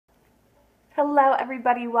Hello,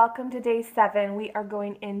 everybody. Welcome to day 7. We are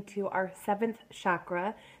going into our 7th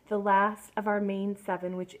chakra, the last of our main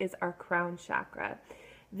 7, which is our crown chakra.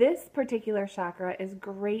 This particular chakra is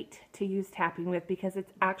great to use tapping with because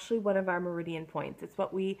it's actually one of our meridian points. It's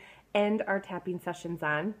what we end our tapping sessions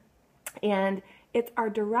on. And it's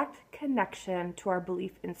our direct connection to our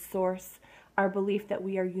belief in source, our belief that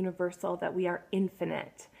we are universal, that we are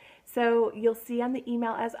infinite. So you'll see on the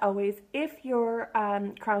email, as always, if your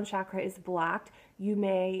crown chakra is blocked, you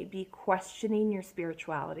may be questioning your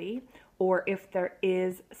spirituality, or if there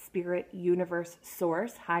is spirit, universe,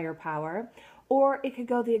 source, higher power, or it could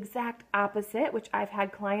go the exact opposite, which I've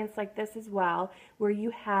had clients like this as well, where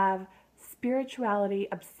you have spirituality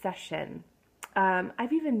obsession.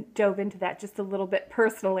 I've even dove into that just a little bit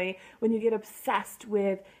personally, when you get obsessed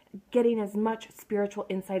with getting as much spiritual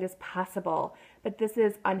insight as possible. But this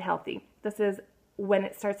is unhealthy. This is when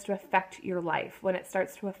it starts to affect your life, when it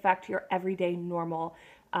starts to affect your everyday normal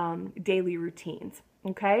daily routines,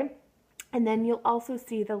 okay? And then you'll also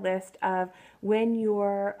see the list of when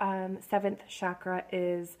your 7th chakra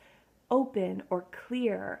is open or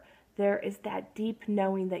clear, there is that deep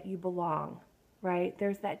knowing that you belong, right?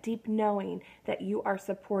 There's that deep knowing that you are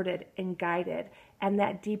supported and guided, and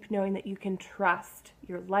that deep knowing that you can trust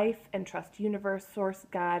your life and trust universe, source,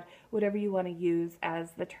 God, whatever you want to use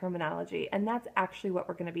as the terminology. And that's actually what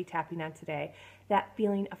we're going to be tapping on today, that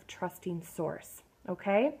feeling of trusting source.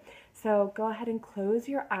 Okay, so go ahead and close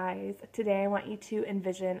your eyes. Today I want you to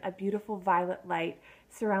envision a beautiful violet light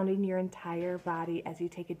surrounding your entire body as you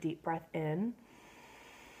take a deep breath in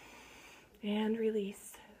and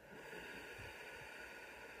release.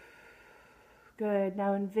 Good.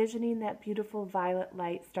 Now envisioning that beautiful violet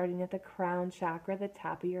light starting at the crown chakra, the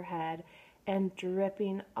top of your head, and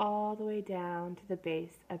dripping all the way down to the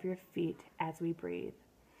base of your feet as we breathe.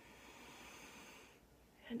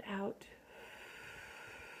 And out.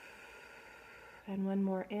 And one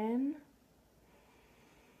more in.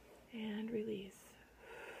 And release.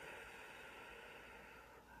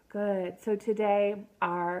 Good. So today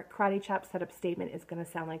our karate chop setup statement is going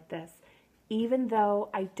to sound like this. Even though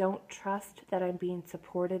I don't trust that I'm being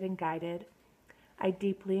supported and guided, I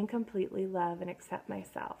deeply and completely love and accept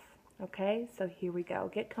myself. Okay, so here we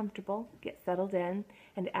go. Get comfortable, get settled in,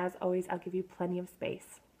 and as always, I'll give you plenty of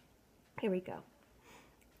space. Here we go.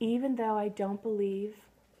 Even though I don't believe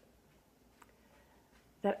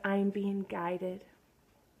that I'm being guided,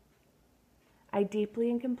 I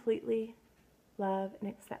deeply and completely love and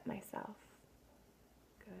accept myself.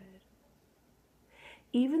 Good.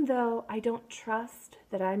 Even though I don't trust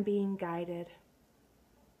that I'm being guided,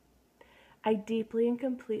 I deeply and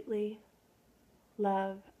completely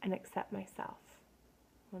love and accept myself.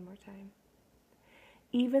 One more time.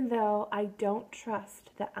 Even though I don't trust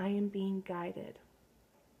that I am being guided,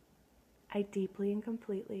 I deeply and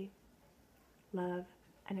completely love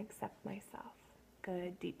and accept myself.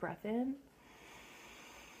 Good. Deep breath in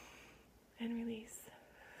and release.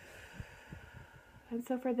 And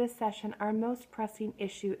so for this session, our most pressing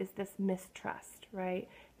issue is this mistrust, right?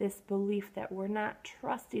 This belief that we're not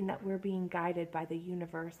trusting that we're being guided by the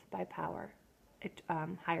universe, by power,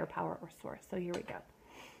 higher power or source. So here we go.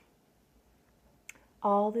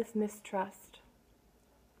 All this mistrust.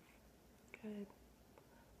 Good.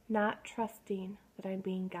 Not trusting that I'm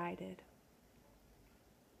being guided.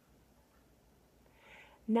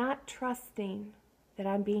 Not trusting that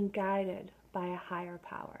I'm being guided by a higher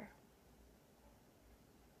power.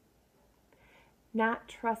 Not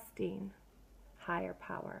trusting higher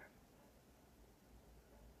power.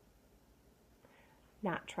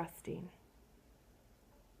 Not trusting.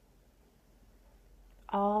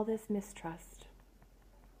 All this mistrust.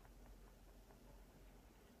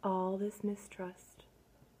 All this mistrust.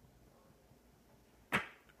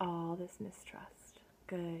 All this mistrust.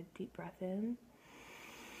 Good. Deep breath in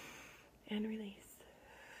and release.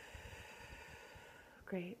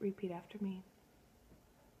 Great. Repeat after me.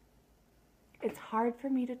 It's hard for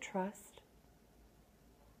me to trust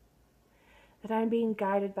that I'm being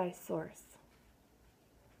guided by source.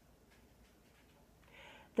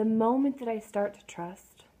 The moment that I start to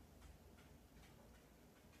trust,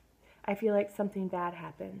 I feel like something bad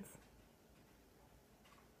happens.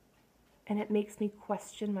 And it makes me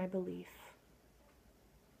question my belief.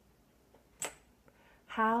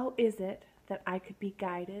 How is it that I could be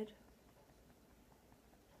guided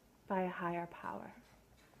by a higher power?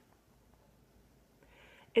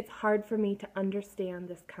 It's hard for me to understand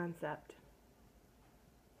this concept.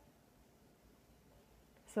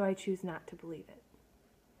 So I choose not to believe it.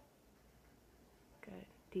 Good.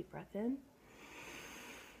 Deep breath in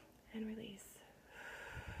and release.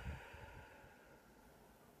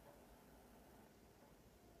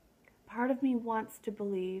 part of me wants to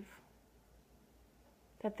believe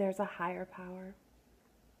that there's a higher power.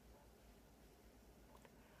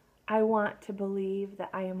 I want to believe that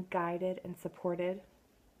I am guided and supported.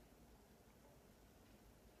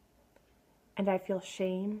 And I feel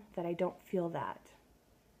shame that I don't feel that.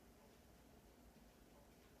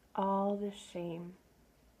 All this shame.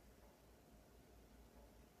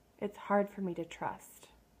 It's hard for me to trust.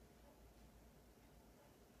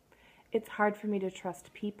 It's hard for me to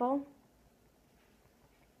trust people.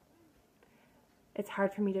 It's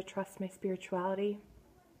hard for me to trust my spirituality.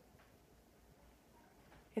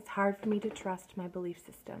 It's hard for me to trust my belief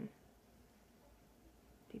system.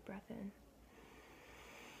 Deep breath in.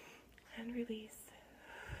 And release.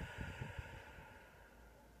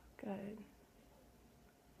 Good.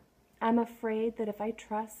 I'm afraid that if I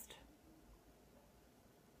trust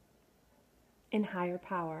in higher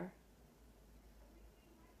power,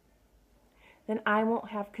 then I won't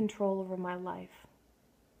have control over my life.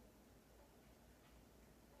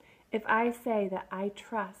 If I say that I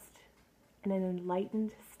trust in an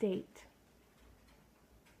enlightened state,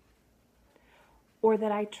 or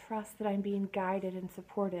that I trust that I'm being guided and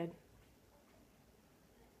supported,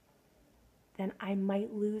 then I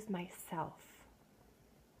might lose myself.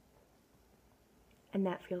 And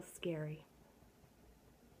that feels scary.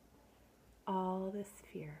 All this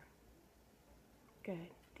fear. Good.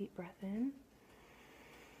 Deep breath in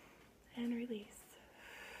and release.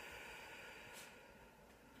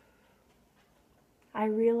 I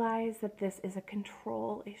realize that this is a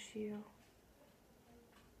control issue.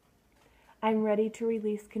 I'm ready to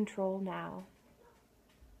release control now.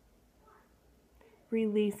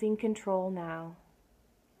 Releasing control now.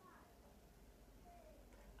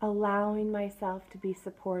 Allowing myself to be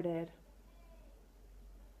supported.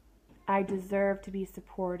 I deserve to be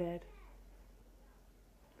supported.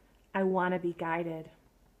 I want to be guided.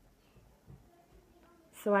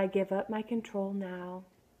 So I give up my control now,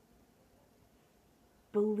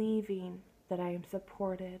 believing that I am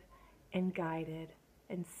supported and guided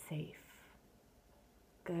and safe.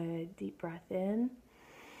 Good. Deep breath in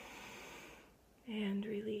and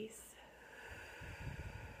release.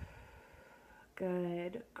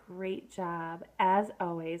 Good. Great job. As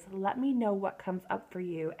always, let me know what comes up for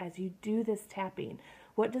you as you do this tapping.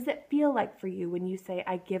 What does it feel like for you when you say,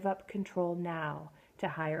 I give up control now to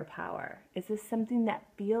higher power? Is this something that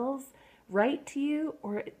feels right to you,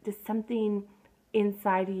 or does something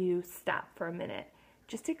inside of you stop for a minute?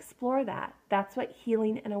 Just explore that. That's what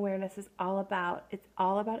healing and awareness is all about. It's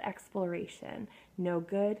all about exploration. No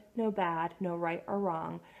good, no bad, no right or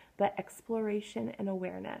wrong, but exploration and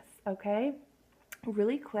awareness, okay?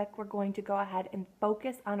 Really quick, we're going to go ahead and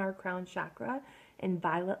focus on our crown chakra in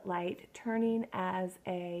violet light, turning as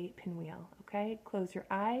a pinwheel, okay? Close your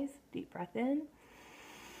eyes, deep breath in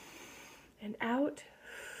and out.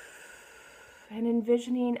 And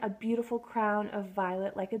envisioning a beautiful crown of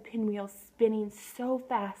violet like a pinwheel spinning so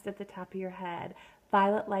fast at the top of your head.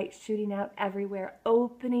 Violet light shooting out everywhere,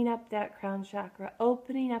 opening up that crown chakra,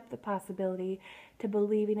 opening up the possibility to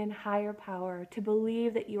believing in higher power, to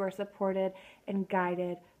believe that you are supported and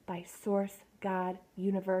guided by Source, God,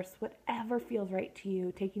 universe, whatever feels right to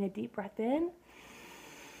you. Taking a deep breath in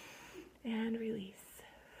and release.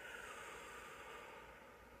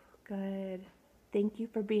 Good. Thank you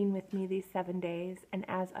for being with me these 7 days. And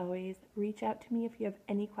as always, reach out to me if you have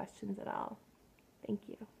any questions at all. Thank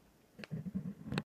you.